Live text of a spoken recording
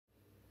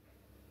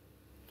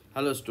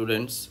Hello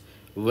students,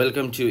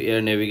 welcome to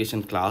Air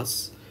Navigation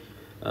class.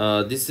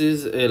 This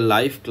is a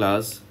live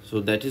class, so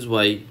that is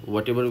why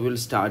whatever we'll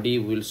study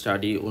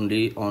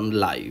only on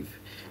live.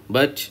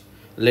 But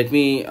let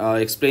me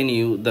explain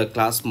you the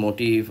class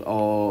motive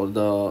or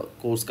the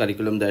course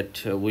curriculum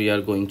that we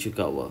are going to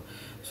cover.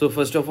 So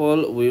first of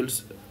all,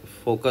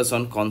 focus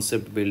on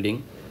concept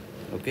building.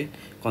 Okay,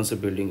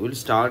 concept building. We'll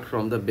start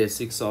from the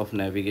basics of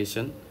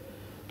navigation,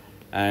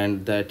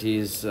 and that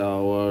is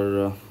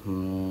our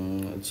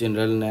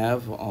general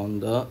nav on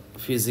the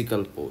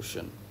physical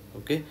portion.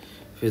 Okay,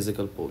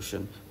 physical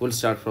portion, we'll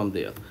start from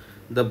there.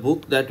 The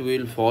book that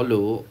we'll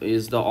follow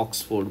is the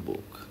Oxford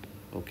book.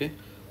 Okay,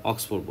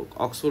 Oxford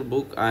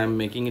book I am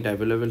making it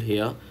available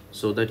here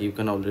so that you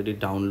can already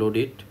download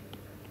it.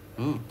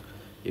 Hmm.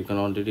 You can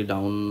already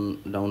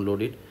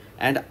download it,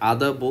 and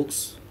other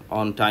books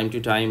on time to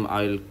time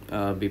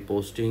I'll be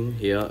posting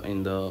here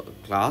in the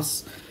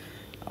class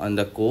on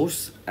the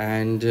course,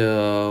 and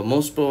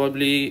most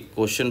probably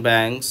question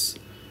banks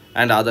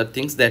and other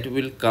things that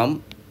will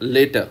come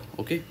later.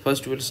 Okay,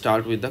 first we'll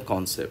start with the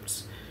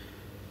concepts.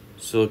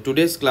 So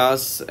today's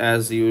class,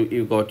 as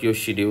you got your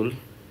schedule.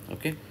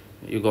 Okay,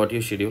 you got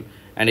your schedule,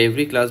 and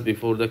every class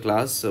before the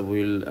class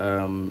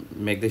we'll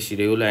make the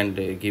schedule and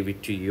give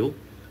it to you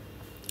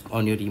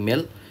on your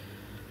email.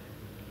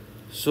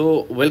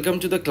 So welcome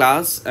to the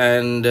class,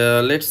 and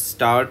let's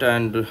start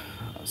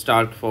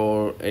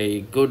for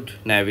a good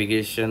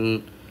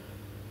navigation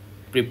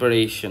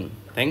preparation.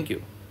 Thank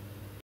you.